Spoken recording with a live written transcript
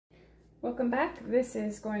Welcome back. This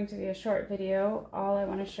is going to be a short video. All I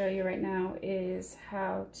want to show you right now is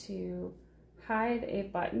how to hide a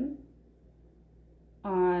button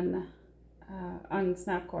on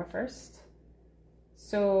Snapcore first.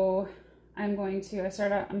 So I'm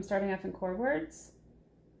starting off in core words.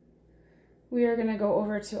 We are going to go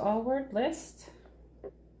over to all word list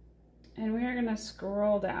and we are going to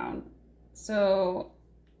scroll down. So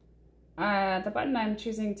the button I'm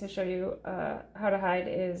choosing to show you how to hide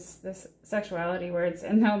is this sexuality words,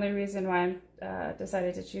 and the only reason why I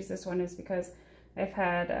decided to choose this one is because I've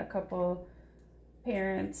had a couple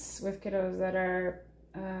parents with kiddos that are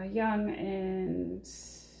young and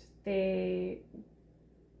they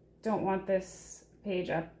don't want this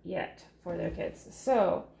page up yet for their kids.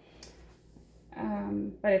 So,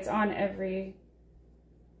 but it's on every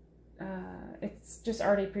it's just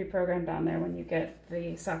already pre-programmed on there when you get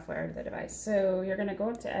the software to the device. So you're going to go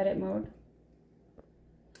up to edit mode.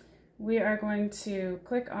 We are going to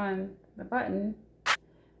click on the button,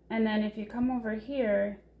 and then if you come over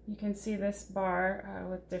here, you can see this bar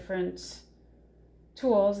with different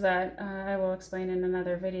tools that I will explain in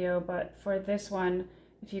another video. But for this one,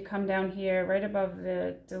 if you come down here, right above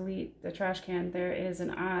the delete the trash can, there is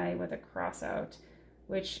an eye with a cross out,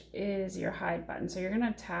 which is your hide button. So you're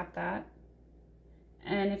going to tap that.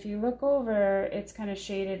 And if you look over, it's kind of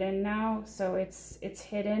shaded in now, so it's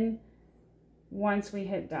hidden once we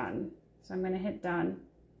hit done. So I'm going to hit done,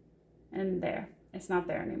 and there, it's not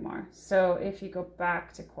there anymore. So if you go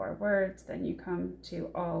back to core words, then you come to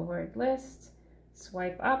all word list,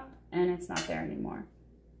 swipe up, and it's not there anymore.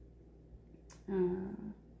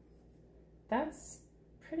 That's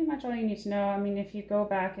pretty much all you need to know. I mean, if you go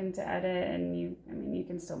back into edit and you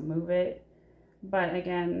can still move it, but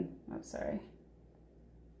again,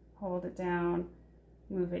 hold it down,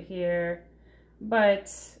 move it here.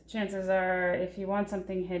 But chances are, if you want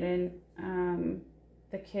something hidden,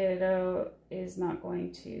 the kiddo is not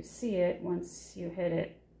going to see it once you hit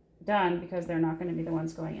it done, because they're not going to be the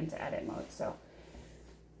ones going into edit mode. So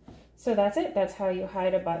that's it. That's how you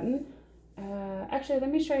hide a button. Actually,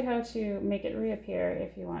 let me show you how to make it reappear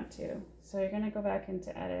if you want to. So you're going to go back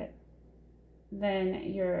into edit.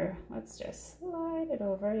 Then let's just slide it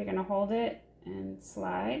over. You're going to hold it and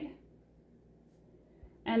slide.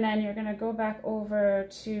 And then you're going to go back over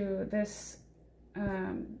to this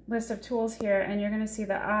list of tools here, and you're going to see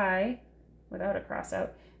the eye without a cross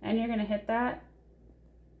out, and you're going to hit that.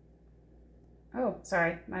 Oh,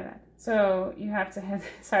 sorry, my bad. So you have to hit,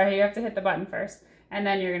 you have to hit the button first, and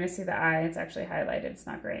then you're going to see the eye. It's actually highlighted. It's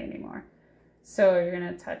not gray anymore. So you're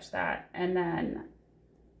going to touch that, and then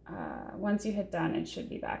once you hit done, it should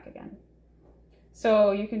be back again.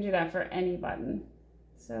 So you can do that for any button.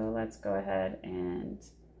 So let's go ahead and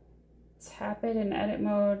tap it in edit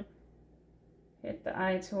mode, hit the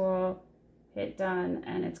eye tool, hit done,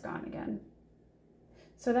 and it's gone again.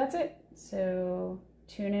 So that's it. So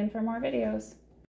tune in for more videos.